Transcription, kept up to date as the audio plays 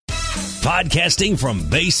Podcasting from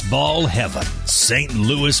baseball heaven, St.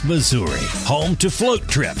 Louis, Missouri, home to float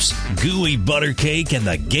trips, gooey butter cake, and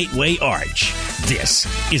the Gateway Arch. This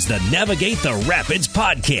is the Navigate the Rapids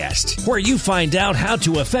podcast, where you find out how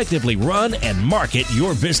to effectively run and market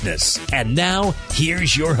your business. And now,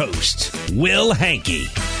 here's your host, Will Hankey.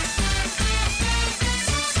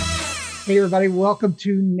 Hey, everybody. Welcome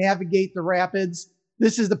to Navigate the Rapids.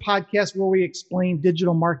 This is the podcast where we explain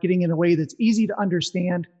digital marketing in a way that's easy to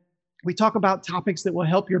understand. We talk about topics that will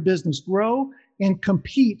help your business grow and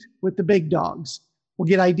compete with the big dogs. We'll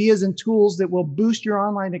get ideas and tools that will boost your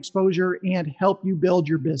online exposure and help you build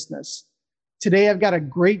your business. Today, I've got a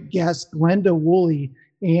great guest, Glenda Woolley,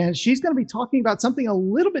 and she's going to be talking about something a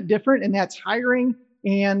little bit different, and that's hiring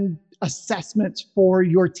and assessments for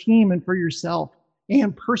your team and for yourself,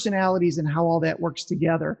 and personalities and how all that works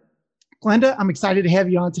together. Glenda, I'm excited to have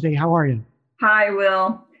you on today. How are you? Hi,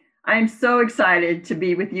 Will. I'm so excited to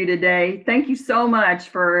be with you today. Thank you so much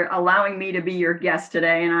for allowing me to be your guest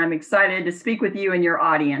today, and I'm excited to speak with you and your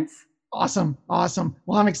audience. Awesome.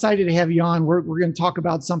 Well, I'm excited to have you on. We're going to talk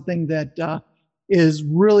about something that is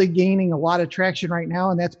really gaining a lot of traction right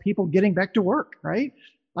now, and that's people getting back to work, right?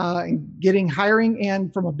 And getting hiring,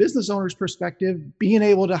 and from a business owner's perspective, being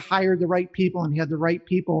able to hire the right people and have the right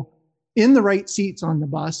people in the right seats on the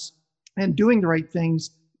bus and doing the right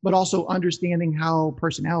things, but also understanding how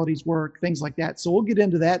personalities work, things like that. So we'll get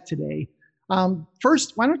into that today.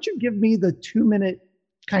 First, why don't you give me the 2-minute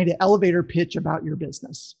kind of elevator pitch about your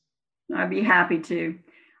business? I'd be happy to.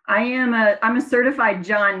 I'm a certified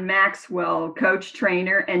John Maxwell coach,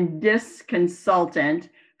 trainer, and DISC consultant.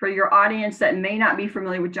 For your audience that may not be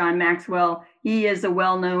familiar with John Maxwell, he is a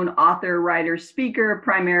well-known author, writer, speaker,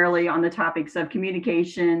 primarily on the topics of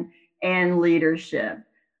communication and leadership.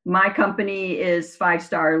 My company is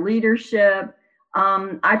 5-Star Leadership.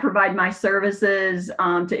 I provide my services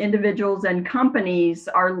to individuals and companies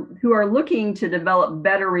who are looking to develop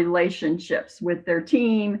better relationships with their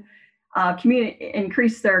team,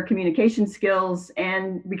 increase their communication skills,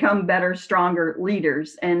 and become better, stronger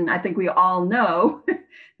leaders. And I think we all know,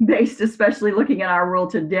 based especially looking at our world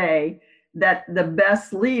today, that the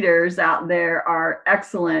best leaders out there are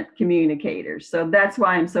excellent communicators. So that's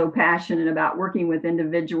why I'm so passionate about working with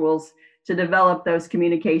individuals to develop those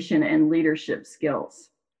communication and leadership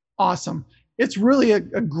skills. Awesome. It's really a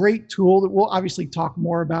great tool that we'll obviously talk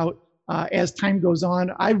more about as time goes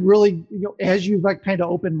on. I really, as you've kind of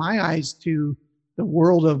opened my eyes to the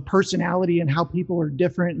world of personality and how people are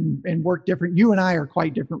different and work different. You and I are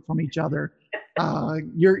quite different from each other.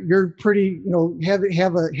 You're pretty, have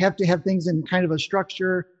to have things in kind of a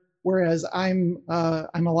structure, whereas I'm a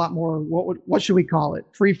lot more, what should we call it?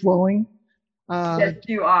 Free flowing. Yes,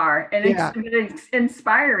 you are. And it's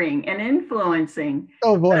inspiring and influencing.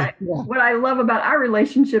 Oh boy. What I love about our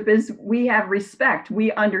relationship is we have respect.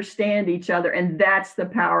 We understand each other. And that's the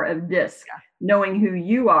power of DISC, knowing who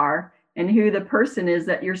you are and who the person is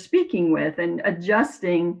that you're speaking with, and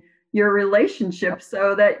adjusting your relationship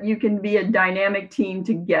so that you can be a dynamic team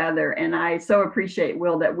together. And I so appreciate,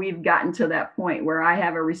 Will, that we've gotten to that point where I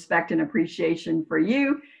have a respect and appreciation for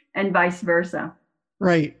you, and vice versa.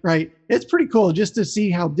 Right. It's pretty cool just to see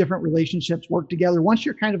how different relationships work together once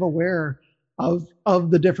you're kind of aware of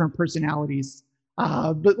the different personalities.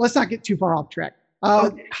 But let's not get too far off track.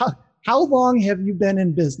 Okay. How long have you been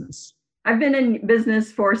in business? I've been in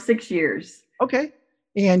business for 6 years. Okay.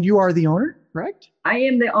 And you are the owner, correct? I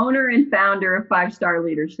am the owner and founder of 5-Star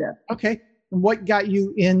Leadership. Okay. And what got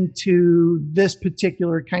you into this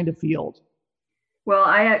particular kind of field? Well,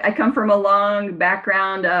 I come from a long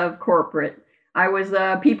background of corporate. I was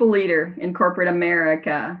a people leader in corporate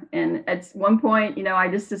America. And at one point, I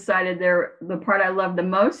just decided the part I loved the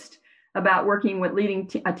most about working with leading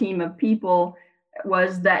a team of people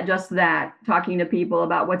was that talking to people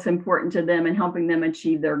about what's important to them and helping them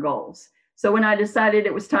achieve their goals. So when I decided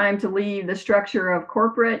it was time to leave the structure of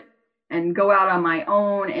corporate and go out on my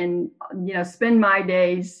own and, spend my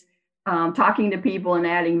days talking to people and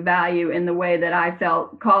adding value in the way that I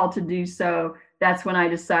felt called to do so, that's when I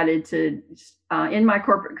decided to end my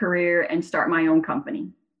corporate career and start my own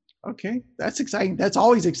company. Okay, that's exciting. That's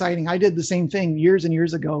always exciting. I did the same thing years and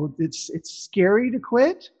years ago. It's scary to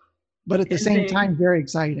quit, but at the same time, very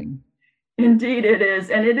exciting. Indeed it is.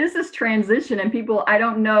 And it is this transition, and people, I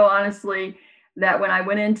don't know, honestly, that when I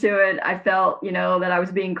went into it, I felt, that I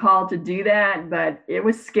was being called to do that, but it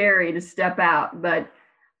was scary to step out, but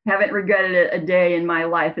haven't regretted it a day in my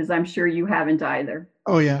life, as I'm sure you haven't either.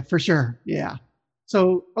 Oh yeah, for sure. Yeah.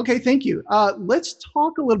 So, okay, thank you. Let's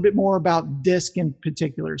talk a little bit more about DISC in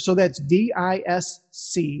particular. So that's DISC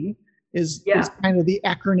is kind of the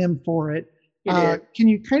acronym for it. It is. Can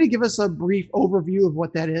you kind of give us a brief overview of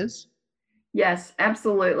what that is? Yes,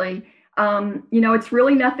 absolutely. It's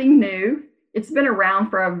really nothing new. It's been around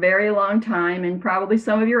for a very long time, and probably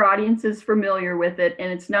some of your audience is familiar with it.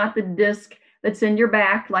 And it's not the disc that's in your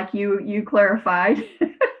back, like you clarified.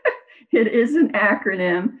 It is an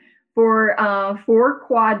acronym for 4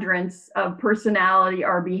 quadrants of personality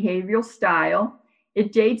or behavioral style.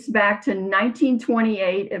 It dates back to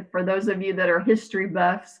 1928. If, for those of you that are history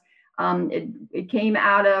buffs, it came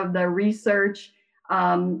out of the research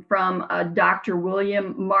from Dr.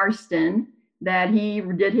 William Marston, that he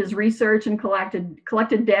did his research and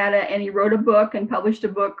collected data, and he wrote a book and published a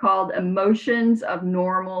book called Emotions of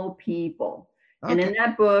Normal People. Okay. And in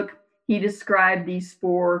that book, he described these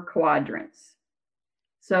 4 quadrants.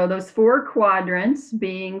 So those 4 quadrants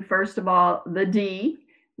being, first of all, the D,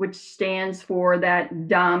 which stands for that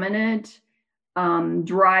dominant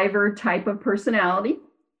driver type of personality.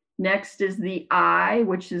 Next is the I,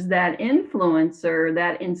 which is that influencer,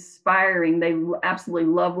 that inspiring. They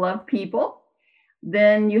absolutely love people.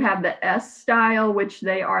 Then you have the S style, which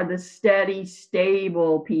they are the steady,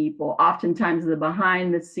 stable people, oftentimes the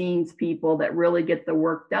behind the scenes people that really get the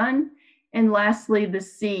work done. And lastly, the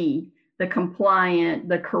C, the compliant,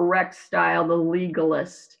 the correct style, the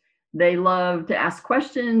legalist. They love to ask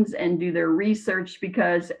questions and do their research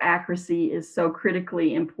because accuracy is so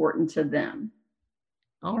critically important to them.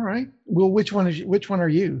 All right. Well, which one are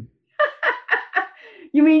you?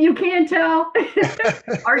 You mean you can't tell?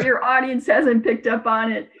 Or your audience hasn't picked up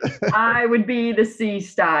on it? I would be the C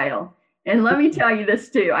style. And let me tell you this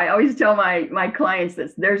too. I always tell my clients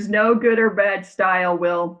this. There's no good or bad style,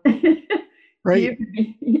 Will. Right.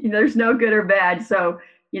 There's no good or bad. So,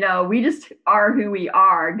 we just are who we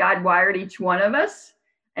are. God wired each one of us.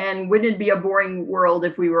 And wouldn't it be a boring world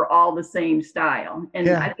if we were all the same style? And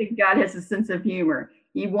yeah. I think God has a sense of humor.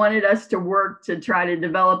 He wanted us to work to try to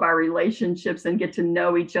develop our relationships and get to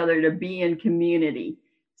know each other, to be in community.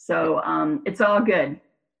 So it's all good.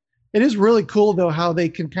 It is really cool, though, how they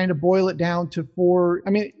can kind of boil it down to 4. I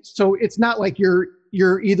mean, so it's not like you're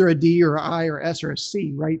either a D or an I or S or a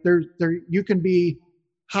C, right? You can be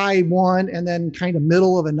high one and then kind of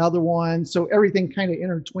middle of another one. So everything kind of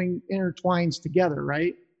intertwines together,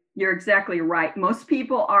 right? You're exactly right. Most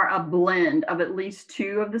people are a blend of at least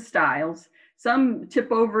 2 of the styles. Some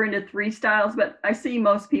tip over into 3 styles, but I see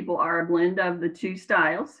most people are a blend of the 2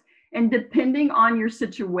 styles. And depending on your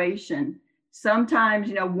situation,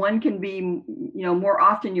 sometimes, one can be, more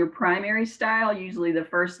often your primary style, usually the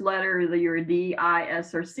first letter, either you're a D, I,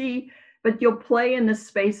 S, or C, but you'll play in the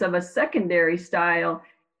space of a secondary style,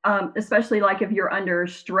 especially like if you're under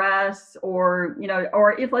stress or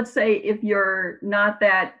if, let's say, if you're not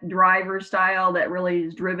that driver style that really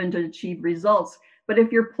is driven to achieve results. But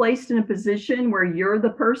if you're placed in a position where you're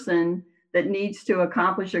the person that needs to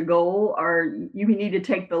accomplish a goal, or you need to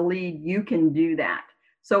take the lead, you can do that.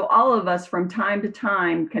 So all of us from time to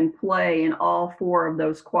time can play in all 4 of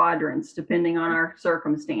those quadrants, depending on our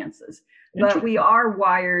circumstances. But we are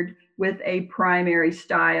wired with a primary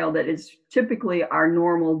style that is typically our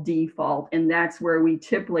normal default. And that's where we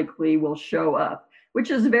typically will show up, which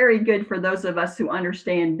is very good for those of us who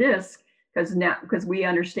understand DISC, because we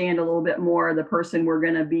understand a little bit more the person we're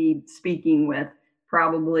going to be speaking with,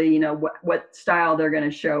 probably, what style they're going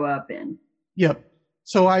to show up in. Yep.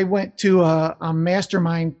 So I went to a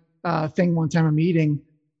mastermind thing one time, a meeting,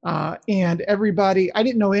 and everybody, I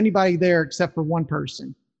didn't know anybody there except for one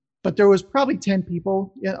person, but there was probably 10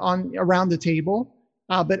 people around the table.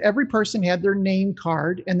 But every person had their name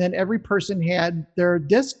card, and then every person had their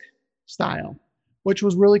DISC style, which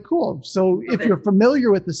was really cool. So if you're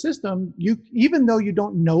familiar with the system, even though you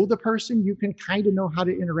don't know the person, you can kind of know how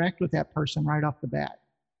to interact with that person right off the bat.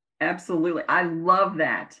 Absolutely. I love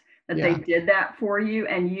that they did that for you.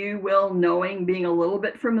 And you will, being a little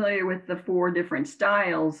bit familiar with the 4 different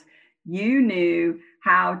styles, you knew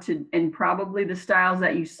how to, and probably the styles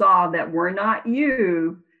that you saw that were not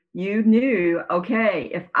you knew, okay,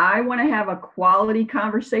 if I want to have a quality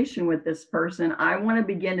conversation with this person, I want to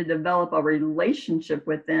begin to develop a relationship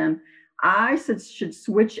with them, I should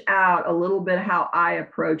switch out a little bit how I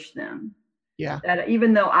approach them. Yeah. That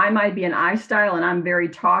even though I might be an I style and I'm very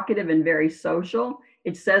talkative and very social,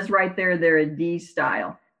 it says right there, they're a D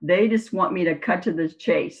style. They just want me to cut to the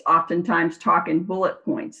chase, oftentimes talk in bullet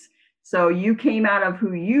points. So you came out of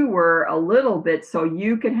who you were a little bit so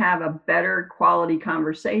you could have a better quality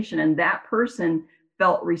conversation. And that person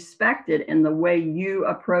felt respected in the way you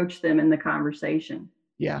approach them in the conversation.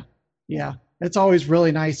 Yeah. Yeah. That's always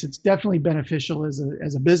really nice. It's definitely beneficial as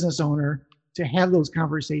a business owner to have those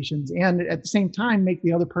conversations, and at the same time make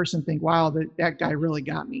the other person think, wow, that guy really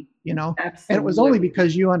got me, you know. Absolutely. And it was only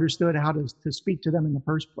because you understood how to speak to them in the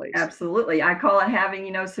first place. Absolutely. I call it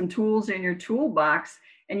having, some tools in your toolbox.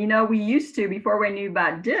 And, we used to, before we knew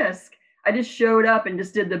about DISC, I just showed up and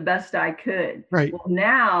just did the best I could. Right. Well,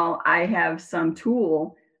 now I have some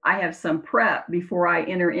tool, I have some prep before I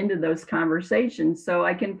enter into those conversations. So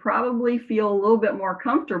I can probably feel a little bit more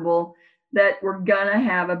comfortable that we're going to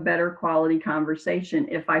have a better quality conversation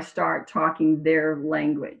if I start talking their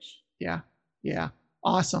language. Yeah. Yeah.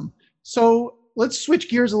 Awesome. So let's switch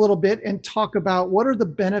gears a little bit and talk about what are the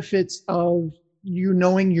benefits of you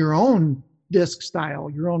knowing your own DISC style,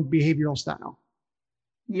 your own behavioral style.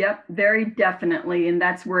 Yep, very definitely. And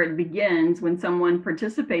that's where it begins. When someone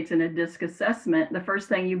participates in a DISC assessment, the first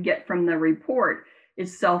thing you get from the report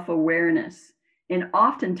is self-awareness. And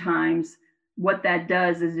oftentimes what that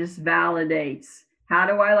does is just validates, how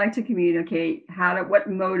do I like to communicate? What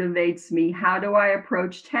motivates me? How do I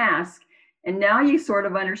approach tasks? And now you sort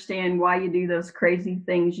of understand why you do those crazy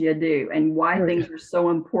things you do and why Right. things are so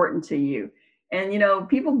important to you. And,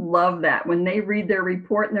 people love that when they read their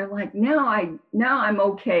report and they're like, now I'm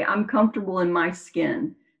okay. I'm comfortable in my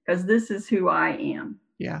skin because this is who I am.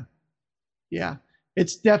 Yeah. Yeah.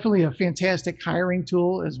 It's definitely a fantastic hiring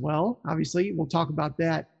tool as well. Obviously, we'll talk about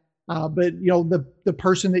that. But the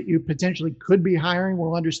person that you potentially could be hiring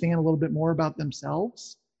will understand a little bit more about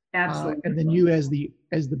themselves. Absolutely. And then you as the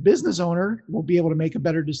business owner will be able to make a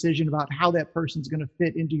better decision about how that person's going to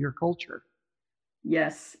fit into your culture.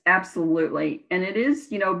 Yes, absolutely. And it is,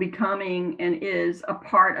 becoming and is a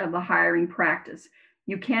part of the hiring practice.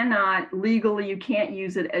 You can't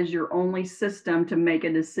use it as your only system to make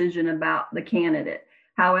a decision about the candidate.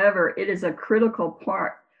 However, it is a critical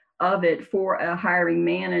part of it for a hiring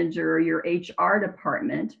manager or your HR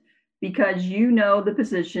department, because the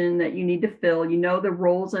position that you need to fill, the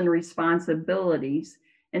roles and responsibilities.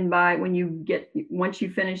 And once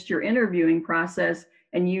you finished your interviewing process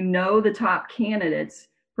and the top candidates,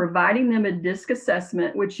 providing them a DISC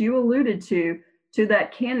assessment, which you alluded to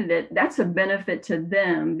that candidate, that's a benefit to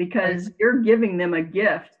them because you're giving them a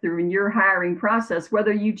gift through your hiring process,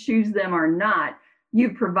 whether you choose them or not.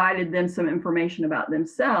 You've provided them some information about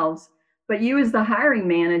themselves, but you as the hiring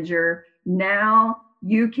manager, now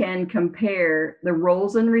you can compare the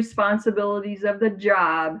roles and responsibilities of the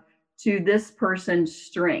job to this person's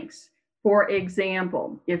strengths. For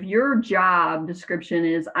example, if your job description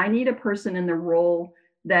is, I need a person in the role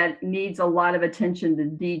that needs a lot of attention to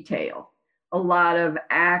detail, a lot of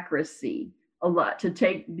accuracy,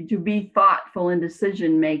 to be thoughtful in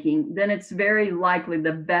decision making, then it's very likely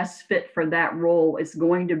the best fit for that role is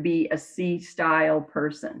going to be a C style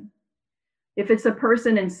person. If it's a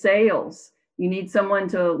person in sales, you need someone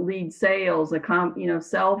to lead sales,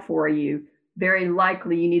 sell for you. Very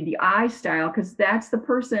likely you need the I style because that's the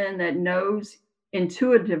person that knows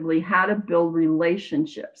intuitively how to build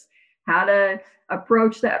relationships, how to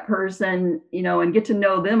approach that person, and get to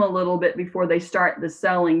know them a little bit before they start the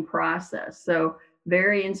selling process. So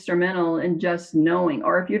very instrumental in just knowing.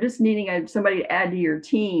 Or if you're just needing somebody to add to your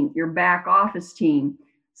team, your back office team,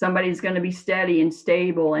 somebody's going to be steady and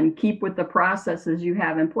stable and keep with the processes you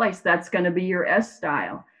have in place, that's going to be your S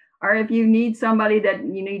style. Or if you need somebody that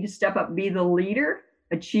you need to step up, be the leader,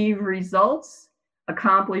 achieve results,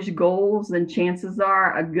 accomplish goals, then chances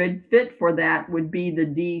are a good fit for that would be the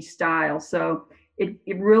D style. So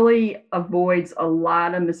it really avoids a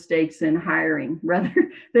lot of mistakes in hiring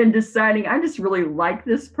rather than deciding, I just really like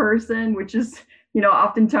this person, which is,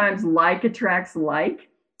 oftentimes like attracts like,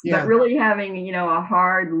 but really having, a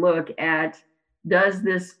hard look at,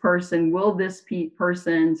 will this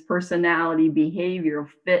person's personality behavior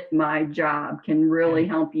fit my job, can really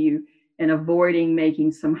help you in avoiding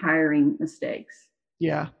making some hiring mistakes.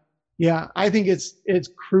 Yeah. I think it's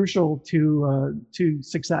crucial to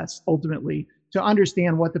success ultimately to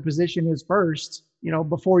understand what the position is first,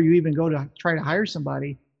 before you even go to try to hire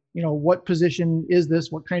somebody. What position is this?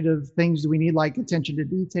 What kind of things do we need, like attention to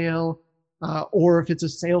detail, or if it's a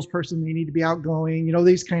salesperson, they need to be outgoing,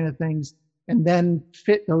 these kind of things. And then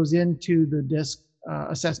fit those into the DISC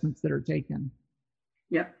assessments that are taken.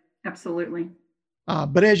 Yep, absolutely.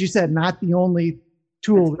 But as you said, not the only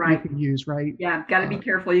tool that you can use, right? Yeah, got to be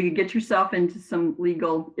careful. You could get yourself into some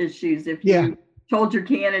legal issues if you told your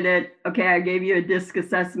candidate, okay, I gave you a DISC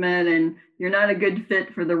assessment and you're not a good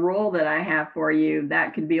fit for the role that I have for you.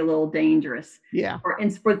 That could be a little dangerous. Yeah.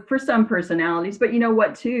 For some personalities, but you know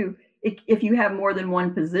what too? If you have more than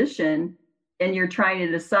one position, and you're trying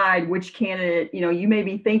to decide which candidate, you may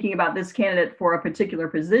be thinking about this candidate for a particular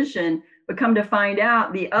position, but come to find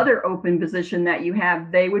out the other open position that you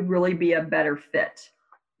have, they would really be a better fit.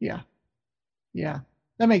 Yeah. Yeah.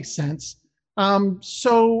 That makes sense. What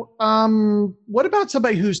about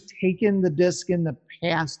somebody who's taken the disc in the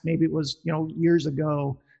past? Maybe it was, years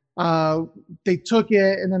ago. They took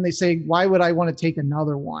it and then they say, why would I want to take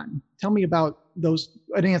another one? Tell me about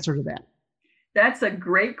an answer to that. That's a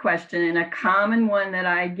great question and a common one that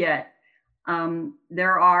I get.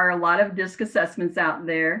 There are a lot of disc assessments out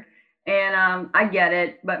there, and I get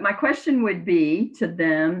it. But my question would be to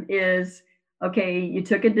them is, okay, you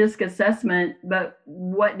took a disc assessment, but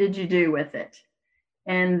what did you do with it?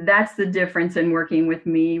 And that's the difference in working with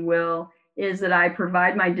me, Will, is that I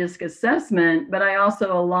provide my disc assessment, but I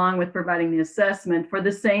also, along with providing the assessment for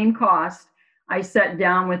the same cost, I sit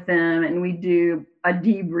down with them and we do a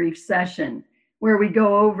debrief session where we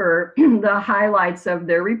go over the highlights of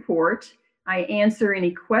their report. I answer any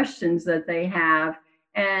questions that they have,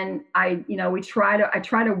 and I try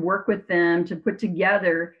to work with them to put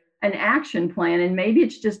together an action plan. And maybe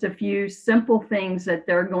it's just a few simple things that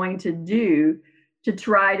they're going to do to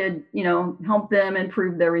try to, help them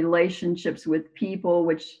improve their relationships with people,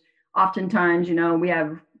 which oftentimes, we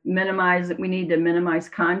need to minimize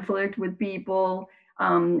conflict with people.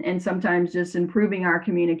 And sometimes just improving our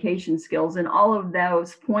communication skills. And all of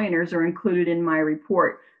those pointers are included in my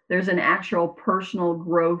report. There's an actual personal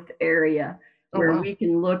growth area where we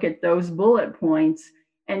can look at those bullet points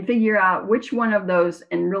and figure out which one of those,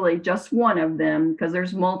 and really just one of them, because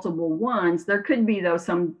there's multiple ones. There could be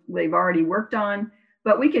some they've already worked on,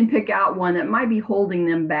 but we can pick out one that might be holding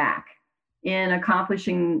them back in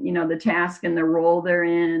accomplishing, the task and the role they're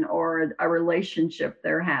in, or a relationship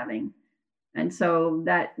they're having. And so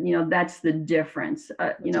that's the difference.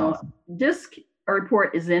 Awesome. DISC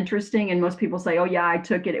report is interesting, and most people say, oh yeah, I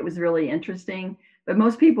took it, it was really interesting. But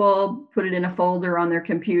most people put it in a folder on their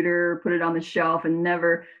computer, put it on the shelf, and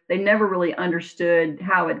they never really understood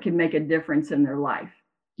how it could make a difference in their life.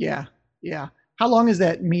 Yeah. Yeah. How long is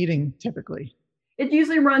that meeting typically? It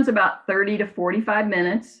usually runs about 30 to 45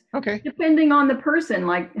 minutes. Okay. Depending on the person,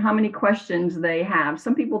 like how many questions they have.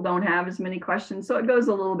 Some people don't have as many questions, so it goes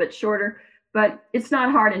a little bit shorter, but it's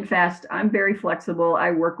not hard and fast. I'm very flexible.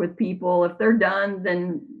 I work with people. If they're done,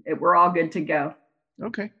 then we're all good to go.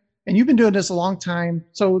 Okay. And you've been doing this a long time.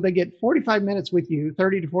 So they get 45 minutes with you,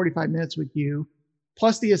 30 to 45 minutes with you,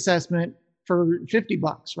 plus the assessment for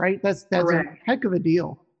 $50, right? That's Correct. A heck of a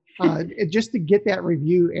deal. Just to get that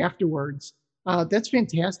review afterwards. That's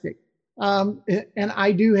fantastic. And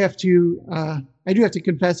I do have to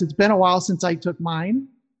confess, it's been a while since I took mine.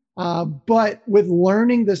 But with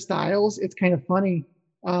learning the styles, it's kind of funny.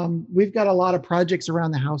 We've got a lot of projects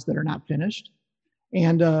around the house that are not finished.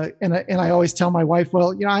 And I always tell my wife,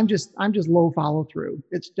 well, I'm just low follow through.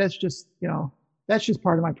 That's just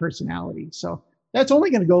part of my personality. So that's only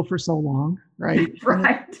going to go for so long. Right.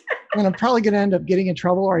 Right. And I'm probably going to end up getting in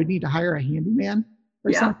trouble, or I need to hire a handyman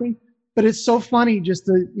or something. But it's so funny just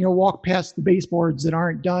to, walk past the baseboards that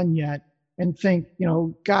aren't done yet and think,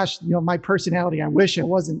 gosh, my personality, I wish it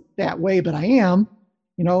wasn't that way, but I am,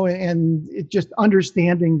 and it just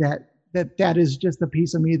understanding that is just a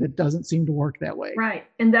piece of me that doesn't seem to work that way. Right.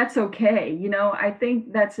 And that's okay. I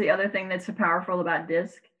think that's the other thing that's so powerful about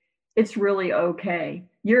DISC. It's really okay.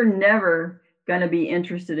 You're never going to be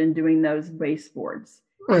interested in doing those baseboards.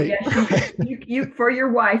 Right. Yes, you for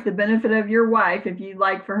your wife, the benefit of your wife, if you'd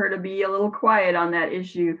like for her to be a little quiet on that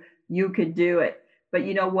issue, you could do it. But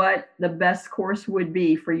you know what? The best course would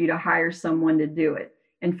be for you to hire someone to do it,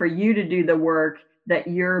 and for you to do the work that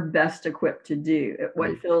you're best equipped to do,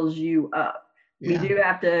 what fills you up. Yeah. We do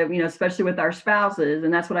have to, especially with our spouses,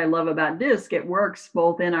 and that's what I love about DISC. It works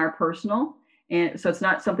both in our personal, and so it's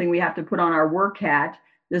not something we have to put on our work hat.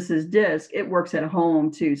 This is DISC. It works at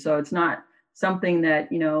home too. So it's not something that,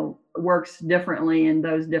 works differently in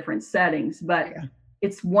those different settings, but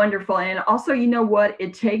it's wonderful. And also,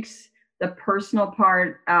 it takes the personal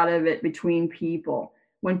part out of it between people.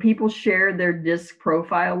 When people share their DISC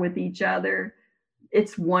profile with each other,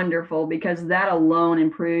 it's wonderful, because that alone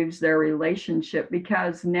improves their relationship,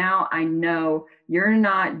 because now I know you're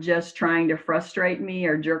not just trying to frustrate me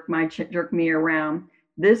or jerk me around.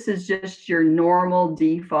 This is just your normal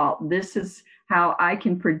default. This is how I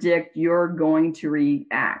can predict you're going to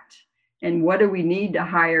react. And what do we need to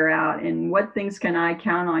hire out? And what things can I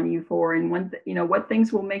count on you for? And what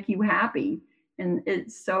things will make you happy? And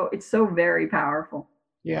it's so very powerful.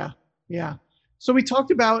 Yeah. Yeah. So we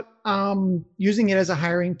talked about using it as a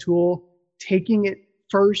hiring tool, taking it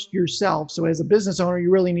first yourself. So as a business owner,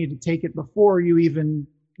 you really need to take it before you even,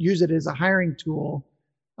 use it as a hiring tool,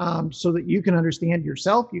 so that you can understand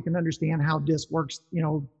yourself, you can understand how DISC works,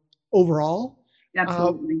 overall.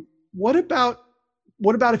 Absolutely. What about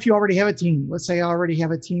if you already have a team? Let's say I already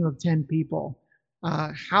have a team of 10 people.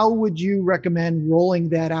 How would you recommend rolling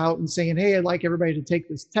that out and saying, "Hey, I'd like everybody to take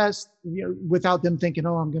this test," without them thinking,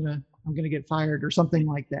 "Oh, I'm gonna get fired," or something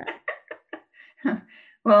like that?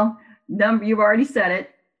 Well, you've already said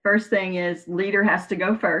it. First thing is leader has to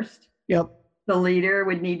go first. Yep. The leader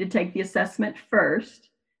would need to take the assessment first,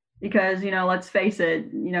 because, let's face it,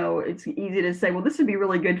 it's easy to say, well, this would be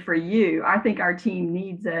really good for you. I think our team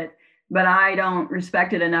needs it, but I don't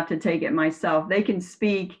respect it enough to take it myself. They can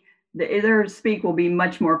speak. Their speak will be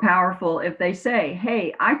much more powerful if they say,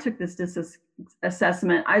 hey, I took this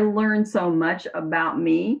assessment. I learned so much about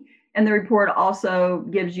me. And the report also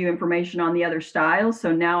gives you information on the other styles.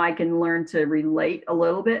 So now I can learn to relate a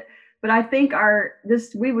little bit. But I think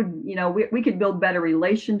we could build better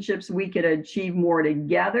relationships. We could achieve more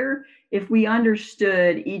together if we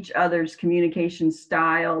understood each other's communication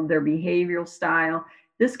style, their behavioral style.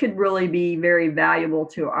 This could really be very valuable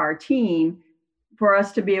to our team, for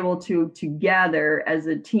us to be able to together as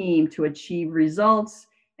a team to achieve results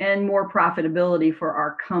and more profitability for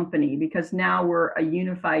our company, because now we're a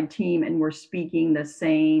unified team and we're speaking the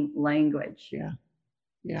same language.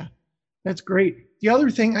 Yeah. That's great. The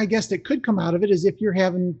other thing, I guess, that could come out of it is if you're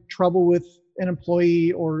having trouble with an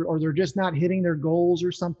employee, or they're just not hitting their goals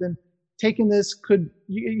or something, taking this could,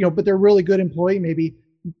 but they're a really good employee, maybe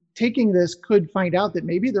taking this could find out that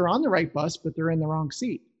maybe they're on the right bus, but they're in the wrong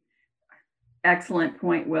seat. Excellent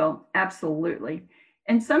point, Will. Absolutely.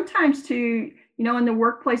 And sometimes too, in the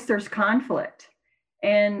workplace, there's conflict.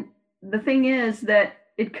 And the thing is that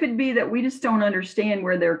it could be that we just don't understand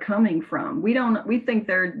where they're coming from. We think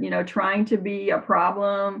they're, trying to be a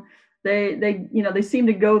problem. They seem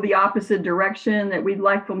to go the opposite direction that we'd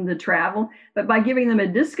like them to travel. But by giving them a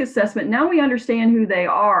DISC assessment, now we understand who they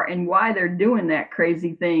are and why they're doing that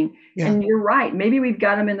crazy thing. Yeah. And you're right. Maybe we've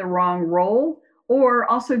got them in the wrong role. Or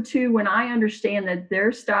also too, when I understand that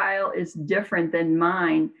their style is different than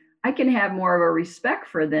mine, I can have more of a respect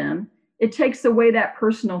for them. It takes away that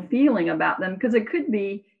personal feeling about them, because it could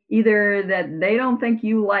be either that they don't think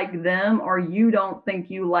you like them or you don't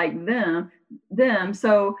think you like them.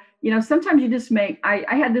 So, sometimes you just I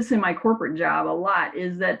had this in my corporate job a lot,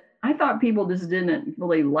 is that I thought people just didn't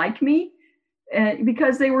really like me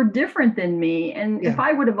because they were different than me. And if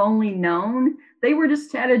I would have only known they were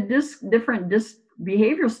just had a different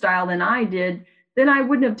behavioral style than I did, then I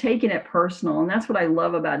wouldn't have taken it personal. And that's what I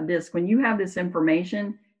love about DISC. When you have this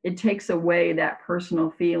information, it takes away that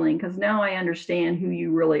personal feeling, because now I understand who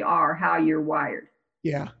you really are, how you're wired.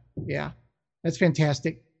 Yeah. That's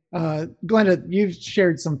fantastic. Glenda, you've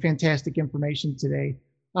shared some fantastic information today.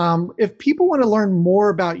 If people want to learn more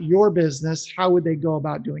about your business, how would they go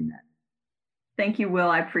about doing that? Thank you, Will.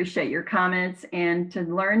 I appreciate your comments. And to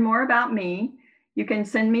learn more about me, you can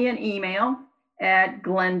send me an email at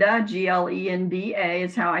Glenda, Glenda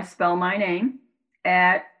is how I spell my name,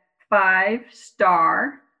 at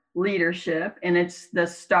 5-Star Leadership. And it's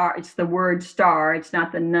the word star, it's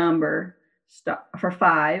not the number, star for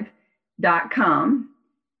 5.com.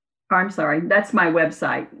 I'm sorry, that's my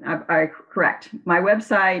website. I correct. My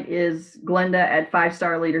website is Glenda at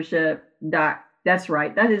 5starleadership. That's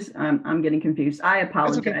right. That is, I'm getting confused. I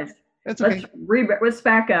apologize. That's okay. Let's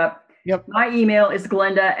back up. Yep. My email is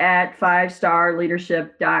Glenda at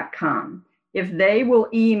 5starleadership.com. If they will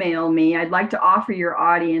email me, I'd like to offer your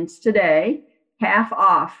audience today half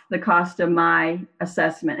off the cost of my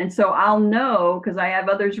assessment. And so I'll know, because I have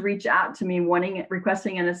others reach out to me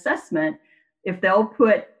requesting an assessment. If they'll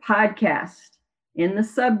put podcast in the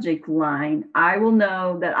subject line, I will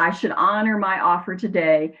know that I should honor my offer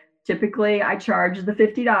today. Typically, I charge the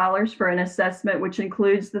 $50 for an assessment, which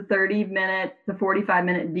includes the 30-minute to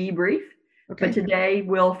 45-minute debrief. Okay. But today,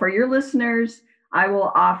 Will, for your listeners, I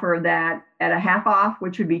will offer that at a half off,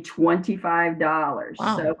 which would be $25.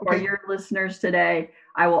 Wow. So for your listeners today,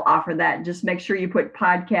 I will offer that. Just make sure you put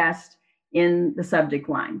podcast in the subject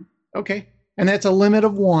line. Okay. And that's a limit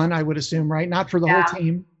of one, I would assume, right? Not for the whole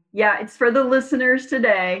team. Yeah, it's for the listeners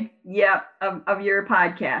today. Yep, of your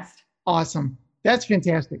podcast. Awesome. That's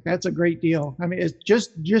fantastic. That's a great deal. I mean, it's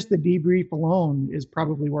just the debrief alone is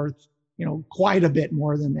probably worth, quite a bit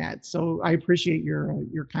more than that. So I appreciate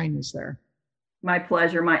your kindness there. My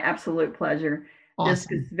pleasure. My absolute pleasure. Awesome. This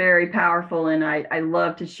is very powerful, and I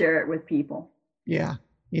love to share it with people. Yeah.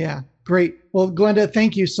 Great. Well, Glenda,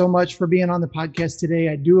 thank you so much for being on the podcast today.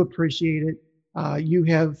 I do appreciate it.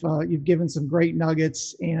 You've given some great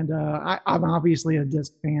nuggets, and I'm obviously a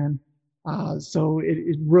DISC fan. So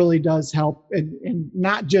it really does help, and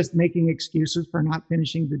not just making excuses for not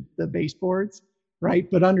finishing the baseboards, right?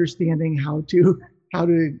 But understanding how to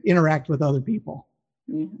interact with other people.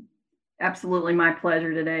 Yeah. Absolutely, my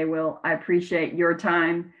pleasure today, Will. I appreciate your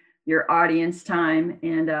time, your audience time,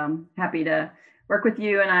 and happy to work with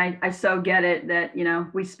you. And I so get it that,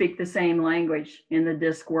 we speak the same language in the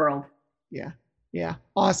disc world. Yeah.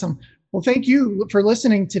 Awesome. Well, thank you for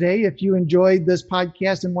listening today. If you enjoyed this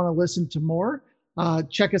podcast and want to listen to more,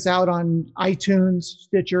 check us out on iTunes,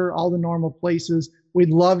 Stitcher, all the normal places.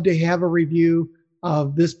 We'd love to have a review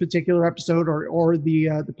of this particular episode or the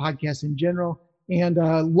podcast in general. And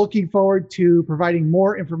looking forward to providing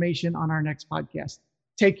more information on our next podcast.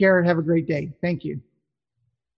 Take care and have a great day. Thank you.